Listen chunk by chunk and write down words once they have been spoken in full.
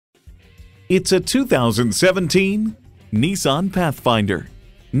It's a 2017 Nissan Pathfinder.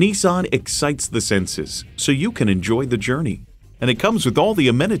 Nissan excites the senses so you can enjoy the journey. And it comes with all the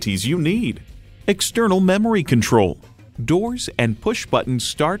amenities you need. External memory control, doors and push-button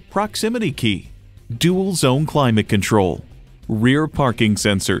start proximity key, dual zone climate control, rear parking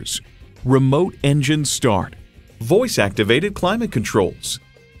sensors, remote engine start, voice-activated climate controls,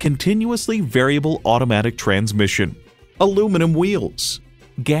 continuously variable automatic transmission, aluminum wheels,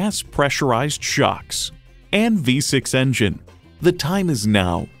 gas pressurized shocks, and V6 engine. The time is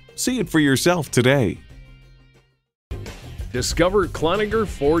now. See it for yourself today. Discover Cloninger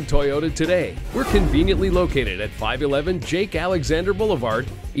Ford Toyota today. We're conveniently located at 511 Jake Alexander Boulevard,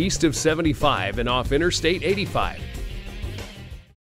 east of 75 and off Interstate 85.